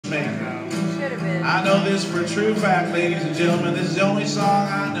peacemaker. Should have been. I know this for a true fact, ladies and gentlemen. This is the only song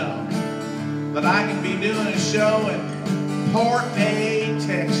I know that I can be doing a show in Port A,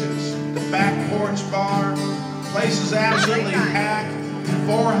 Texas. The Backporch Bar. Place is absolutely packed.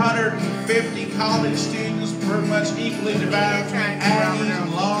 450 college students, pretty much equally divided between Aggies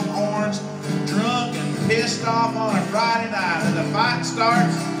and Longhorns, drunk and pissed off on a Friday night. And the fight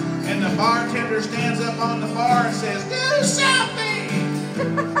starts, and the bartender stands up on the bar and says, "Do something!"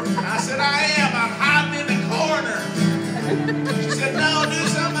 I said, "I am. I'm hiding in the corner." She said, "No, do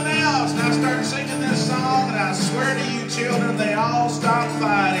something else." And I started singing this song, and I swear to you children, they all stopped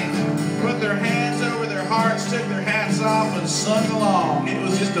fighting, put their hands over their hearts, took their hats off, and sung along. It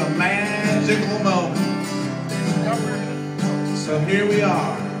was just a magical moment. So here we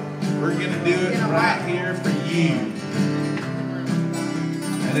are. We're going to do it right here for you.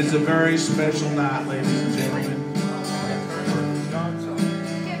 And it's a very special night, ladies and gentlemen.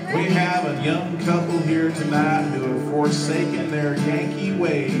 We have a young couple here tonight who have forsaken their Yankee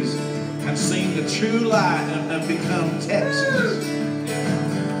ways and seen the true light and have become Texans.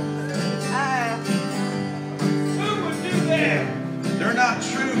 Yeah, they're not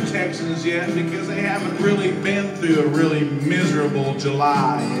true Texans yet because they haven't really been through a really miserable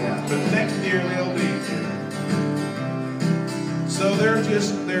July yet. But next year they'll be. So they're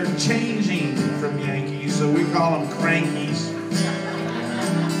changing from Yankees, so we call them crankies.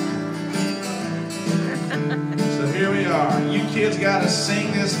 So here we are. You kids got to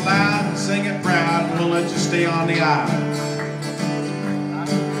sing this loud and sing it proud, and we'll let you stay on the island.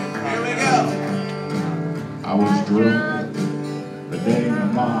 Here we go. I was drunk the day my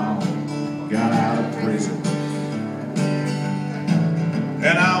mom got out of prison,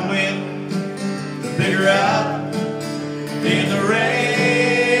 and I went to pick her up in the rain.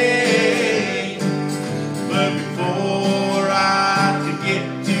 But before I could get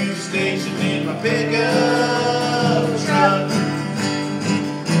to the station in my pickup truck,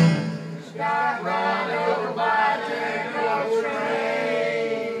 got run over by a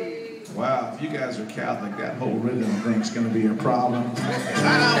train. Wow, if you guys are Catholic, that whole rhythm thing's going to be a problem.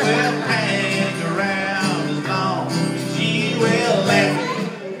 I will hang around as long as you will let me.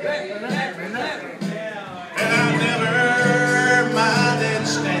 And I never minded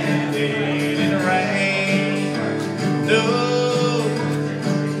standing in the rain. No.